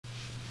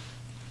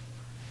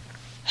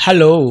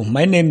Hello,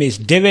 my name is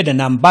David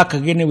and I'm back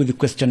again with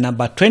question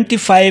number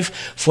 25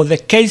 for the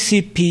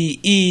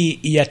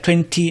KCPE year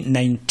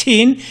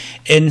 2019.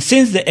 And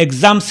since the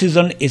exam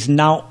season is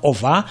now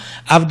over,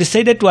 I've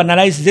decided to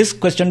analyze this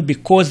question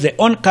because the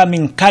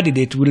oncoming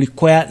candidate will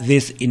require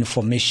this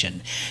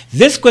information.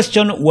 This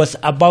question was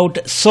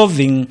about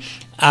solving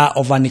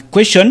of an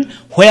equation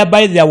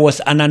whereby there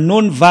was an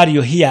unknown value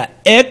here,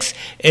 x,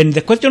 and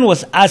the question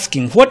was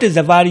asking what is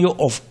the value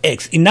of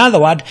x. In other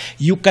words,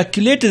 you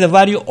calculate the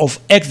value of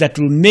x that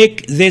will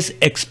make this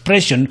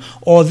expression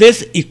or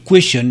this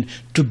equation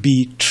to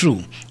be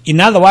true. In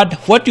other words,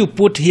 what you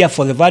put here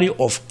for the value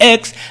of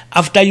x,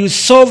 after you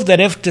solve the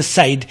left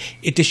side,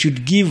 it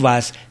should give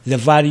us the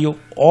value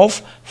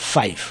of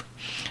 5.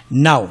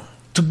 Now,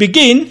 to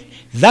begin,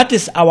 that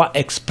is our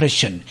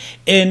expression,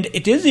 and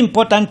it is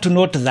important to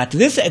note that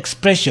this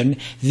expression,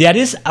 there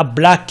is a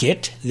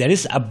bracket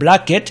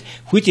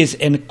which is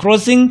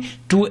enclosing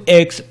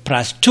 2x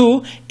plus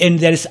 2, and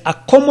there is a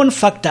common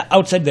factor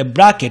outside the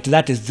bracket,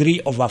 that is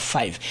 3 over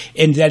 5,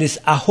 and there is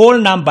a whole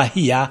number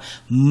here,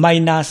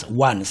 minus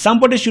 1.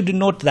 Somebody should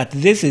note that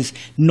this is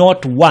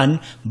not 1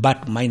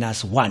 but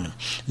minus 1.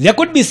 There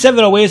could be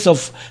several ways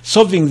of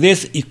solving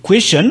this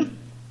equation,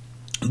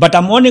 but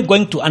I'm only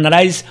going to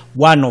analyze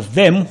one of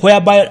them,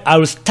 whereby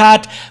I'll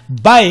start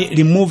by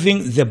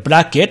removing the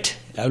bracket.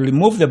 I'll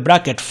remove the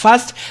bracket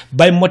first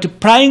by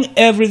multiplying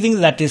everything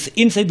that is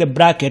inside the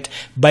bracket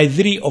by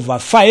 3 over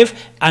 5,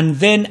 and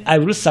then I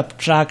will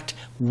subtract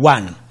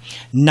 1.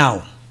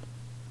 Now,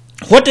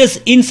 what is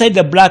inside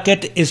the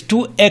bracket is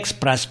 2x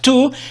plus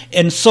 2,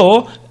 and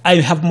so I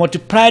have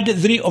multiplied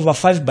 3 over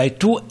 5 by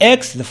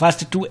 2x, the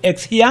first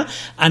 2x here,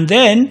 and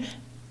then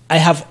I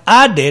have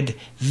added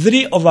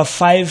 3 over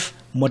 5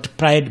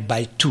 multiplied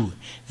by 2.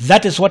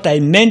 That is what I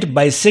meant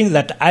by saying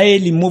that I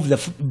remove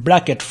the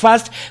bracket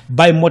first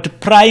by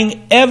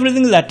multiplying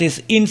everything that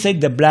is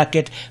inside the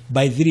bracket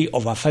by 3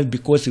 over 5,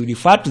 because we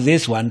refer to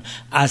this one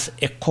as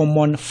a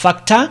common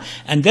factor,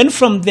 and then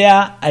from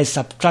there I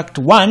subtract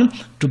 1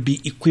 to be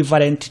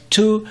equivalent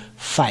to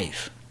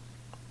 5.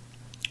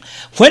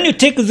 When you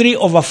take 3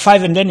 over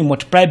 5 and then you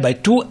multiply by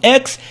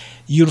 2x,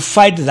 you'll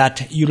find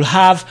that you'll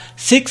have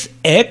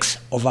 6x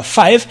over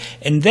 5,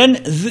 and then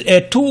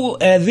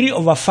 3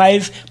 over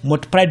 5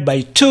 multiplied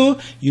by 2,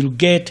 you'll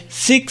get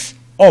 6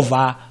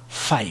 over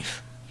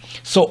 5.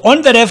 So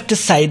on the left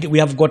side, we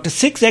have got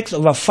 6x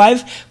over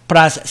 5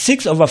 plus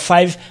 6 over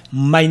 5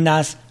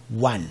 minus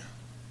 1.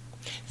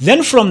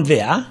 Then from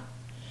there,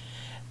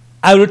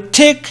 I will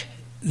get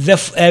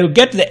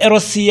the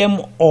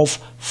LCM of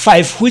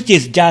 5, which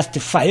is just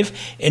 5,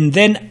 and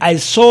then I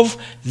solve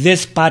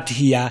this part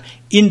here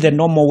in the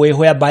normal way,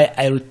 whereby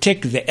I will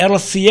take the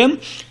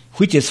LCM,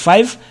 which is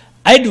 5,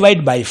 I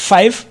divide by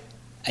 5,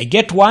 I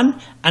get 1,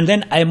 and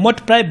then I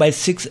multiply by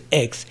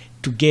 6x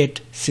to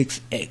get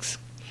 6x.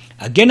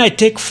 Again, I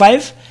take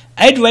 5,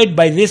 I divide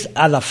by this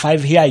other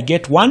 5 here, I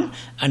get 1,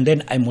 and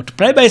then I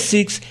multiply by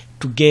 6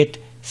 to get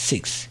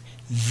 6.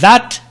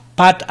 That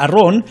part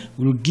alone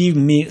will give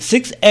me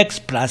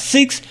 6x plus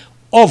 6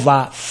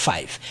 over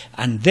 5,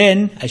 and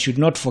then I should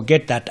not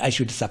forget that I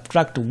should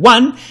subtract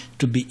 1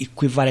 to be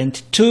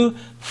equivalent to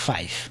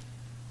 5.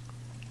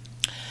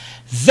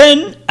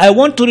 Then I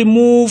want to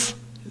remove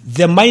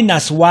the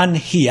minus 1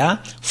 here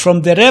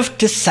from the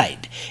left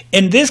side,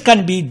 and this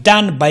can be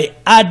done by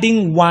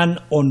adding 1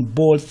 on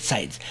both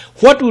sides.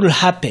 What will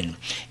happen?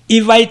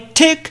 If I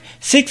take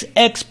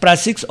 6x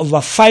plus 6 over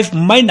 5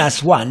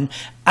 minus 1,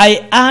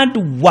 I add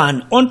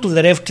 1 onto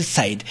the left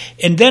side,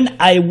 and then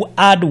I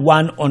add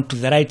 1 onto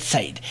the right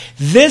side.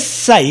 This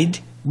side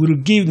will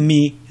give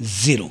me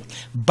 0,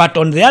 but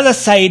on the other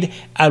side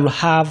I will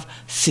have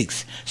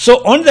 6.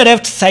 So on the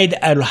left side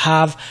I will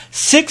have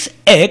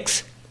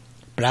 6x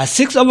plus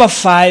 6 over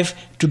 5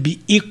 to be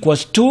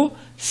equals to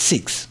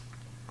 6.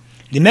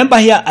 Remember,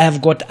 here I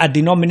have got a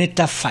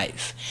denominator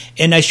 5,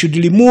 and I should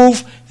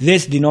remove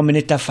this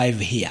denominator 5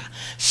 here.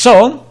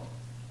 So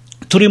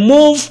to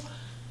remove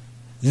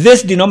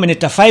this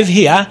denominator 5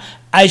 here,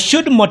 I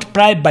should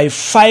multiply by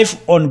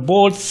 5 on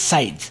both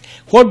sides.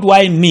 What do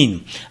I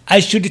mean?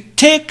 I should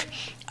take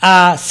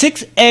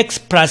 6x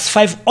plus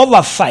 5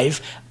 over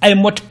 5, I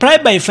multiply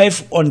by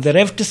 5 on the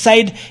left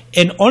side,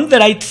 and on the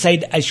right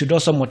side I should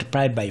also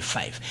multiply by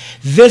 5.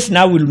 This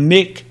now will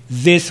make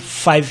this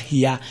 5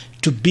 here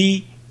to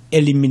be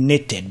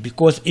eliminated,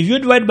 because if you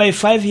divide by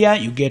 5 here,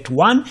 you get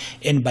 1,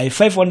 and by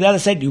 5 on the other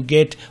side you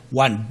get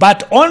 1.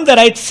 But on the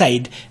right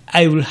side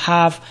I will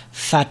have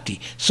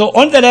 30. So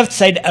on the left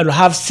side I will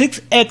have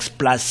 6x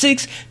plus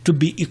 6 to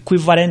be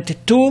equivalent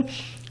to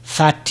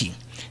 30.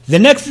 The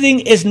next thing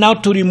is now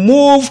to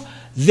remove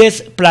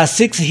this plus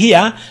 6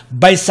 here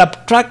by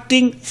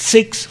subtracting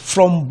 6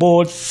 from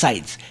both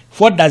sides.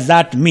 What does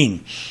that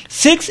mean?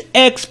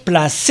 6x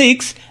plus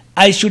 6,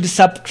 I should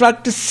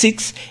subtract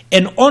 6,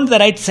 and on the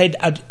right side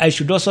I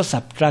should also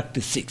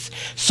subtract 6.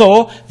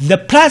 So the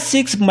plus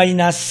 6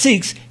 minus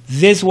 6,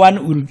 this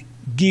one will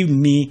give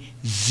me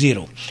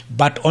 0.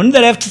 But on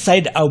the left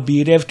side I'll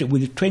be left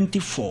with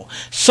 24.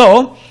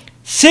 So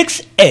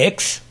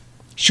 6x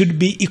should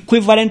be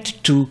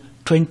equivalent to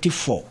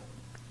 24.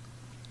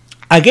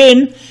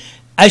 Again,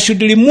 I should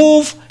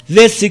remove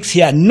this 6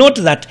 here. Note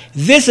that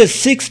this is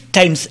 6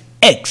 times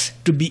x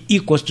to be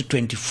equals to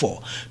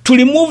 24. To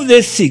remove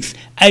this 6,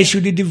 I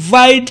should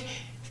divide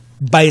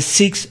by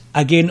 6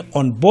 again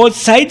on both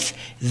sides.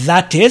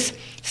 That is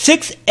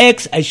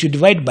 6x I should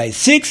divide by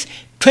 6.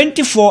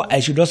 24 I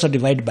should also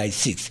divide by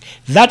 6.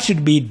 That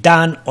should be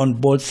done on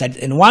both sides.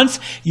 And once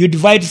you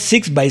divide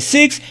 6 by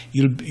 6,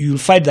 you'll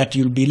find that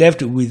you'll be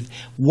left with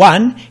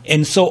 1.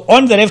 And so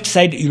on the left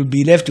side, you'll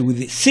be left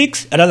with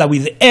 6, rather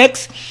with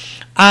x.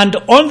 And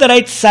on the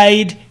right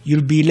side,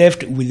 you'll be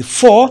left with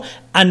 4.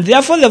 And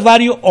therefore, the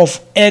value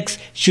of x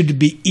should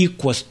be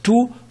equals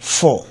to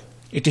 4.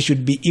 It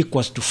should be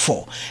equals to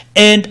 4.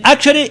 And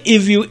actually,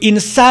 if you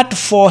insert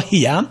 4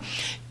 here,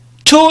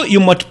 2 you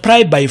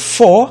multiply by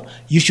 4,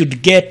 you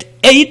should get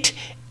 8.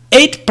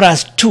 8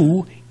 plus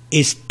 2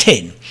 is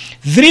 10.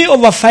 3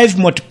 over 5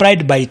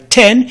 multiplied by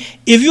 10.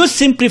 If you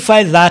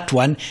simplify that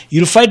one,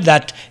 you'll find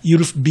that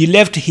you'll be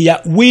left here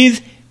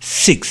with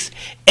 6.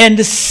 And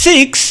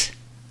 6,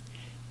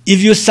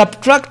 if you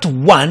subtract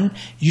 1,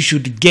 you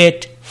should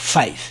get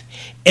 5.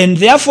 And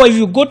therefore, if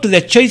you go to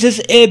the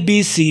choices A,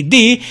 B, C,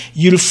 D,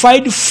 you'll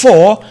find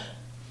 4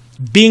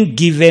 being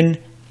given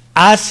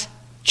as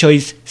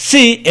choice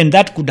C, and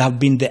that could have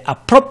been the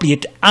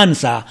appropriate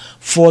answer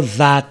for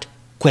that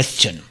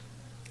question.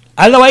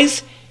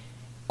 Otherwise,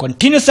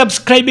 continue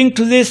subscribing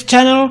to this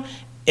channel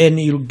and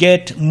you'll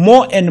get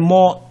more and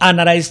more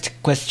analyzed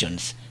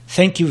questions.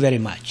 Thank you very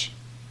much.